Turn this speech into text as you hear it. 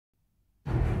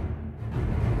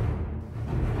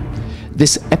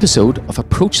This episode of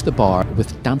Approach the Bar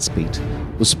with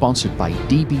DanceBeat was sponsored by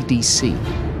DBDC,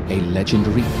 a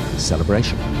legendary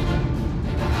celebration.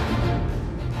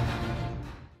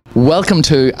 Welcome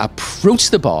to Approach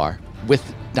the Bar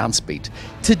with DanceBeat.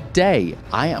 Today,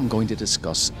 I am going to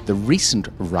discuss the recent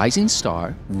Rising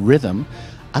Star rhythm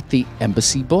at the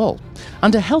Embassy Ball.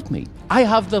 And to help me, I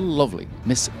have the lovely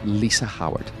Miss Lisa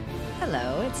Howard.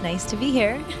 Hello, it's nice to be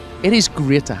here. It is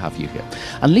great to have you here.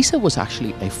 And Lisa was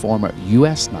actually a former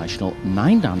US national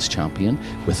 9-dance champion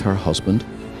with her husband,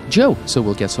 Joe. So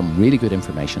we'll get some really good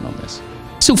information on this.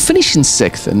 So finishing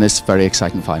 6th in this very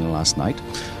exciting final last night,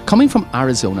 coming from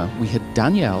Arizona, we had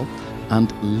Daniele and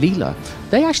Leela.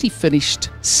 They actually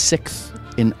finished 6th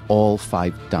in all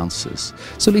 5 dances.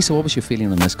 So Lisa, what was your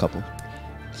feeling on this couple?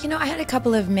 You know, I had a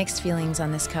couple of mixed feelings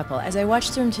on this couple. As I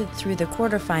watched them through the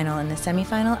quarterfinal and the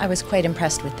semifinal, I was quite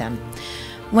impressed with them.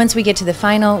 Once we get to the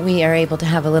final, we are able to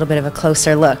have a little bit of a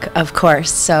closer look, of course.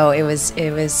 So it was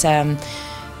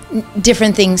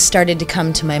different things started to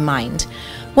come to my mind.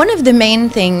 One of the main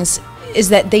things is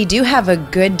that they do have a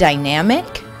good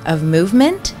dynamic of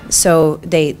movement. So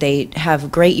they have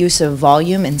great use of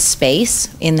volume and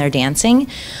space in their dancing.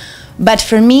 But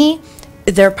for me,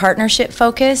 their partnership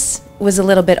focus was a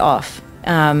little bit off.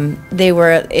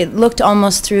 It looked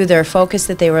almost through their focus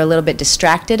that they were a little bit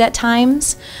distracted at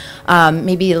times,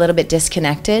 maybe a little bit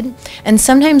disconnected. And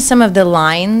sometimes some of the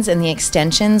lines and the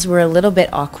extensions were a little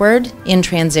bit awkward in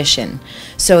transition.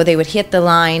 So they would hit the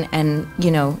line and,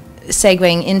 you know,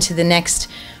 segueing into the next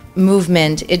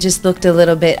movement, it just looked a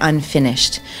little bit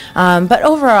unfinished. But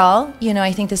overall, you know,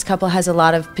 I think this couple has a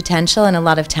lot of potential and a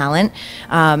lot of talent.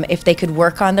 If they could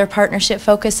work on their partnership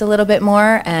focus a little bit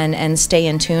more and stay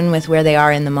in tune with where they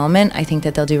are in the moment, I think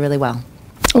that they'll do really well.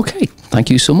 Okay, thank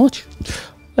you so much.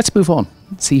 Let's move on.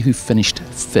 Let's see who finished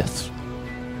 5th.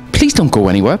 Please don't go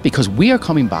anywhere because we are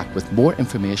coming back with more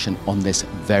information on this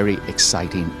very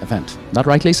exciting event. Not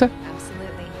right, Lisa? Absolutely.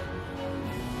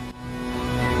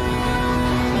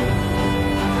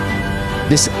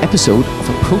 This episode of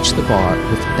Approach the Bar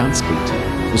with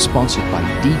DanceBeat was sponsored by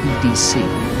DBDC,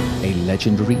 a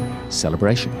legendary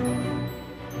celebration.